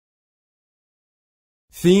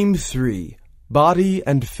Theme 3, Body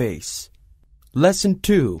and Face. Lesson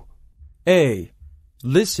 2. A.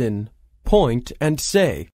 Listen, point, and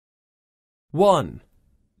say. 1.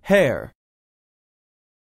 Hair.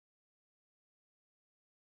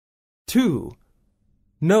 2.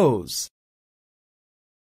 Nose.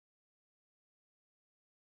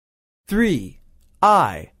 3.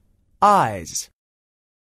 Eye, eyes.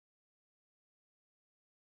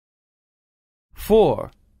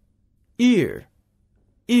 4. Ear,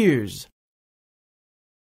 ears.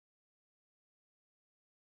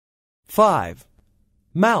 5.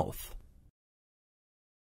 Mouth.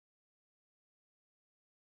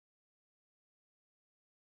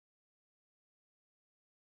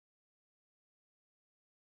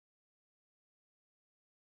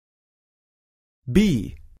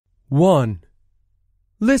 1.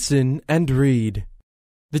 Listen and read.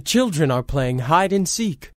 The children are playing hide and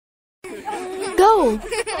seek. Go!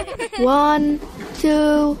 1,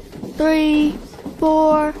 2, 3,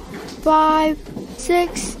 4, 5,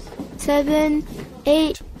 6, 7,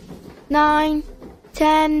 8, 9,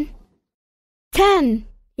 10. 10!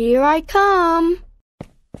 Here I come!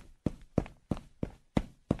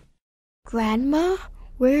 Grandma,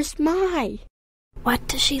 where's Mai? What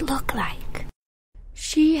does she look like?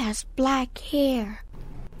 She has black hair.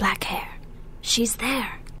 Black hair. She's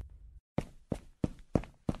there.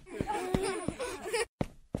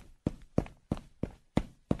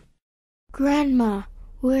 Grandma,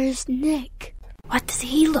 where's Nick? What does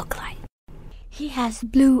he look like? He has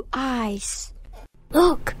blue eyes.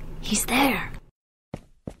 Look, he's there.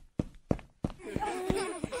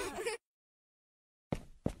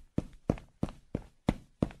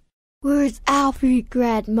 Where's Alfie,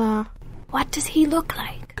 Grandma? What does he look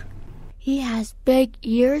like? He has big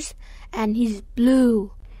ears and he's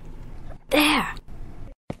blue. There.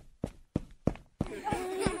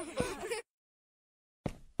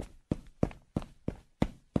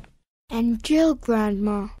 And Jill,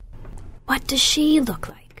 Grandma. What does she look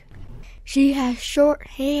like? She has short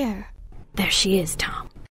hair. There she is, Tom.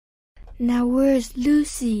 Now where's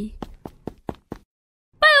Lucy?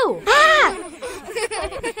 Boo! Ah!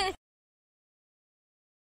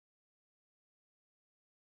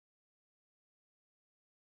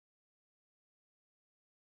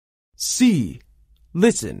 C.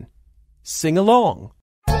 Listen. Sing along.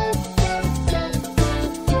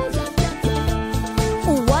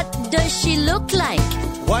 What does she look like?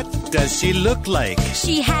 What does she look like?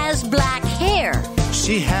 She has black hair.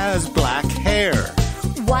 She has black hair.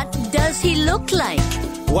 What does he look like?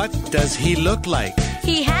 What does he look like?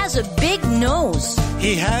 He has a big nose.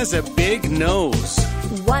 He has a big nose.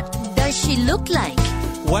 What does she look like?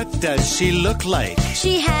 What does she look like?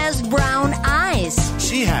 She has brown eyes.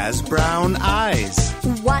 She has brown eyes.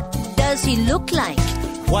 What does he look like?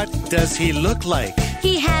 What does he look like?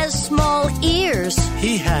 He has small ears.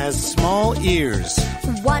 He has small ears.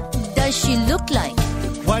 What does she look like?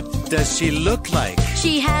 What does she look like?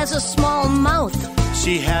 She has a small mouth.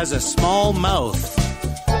 She has a small mouth.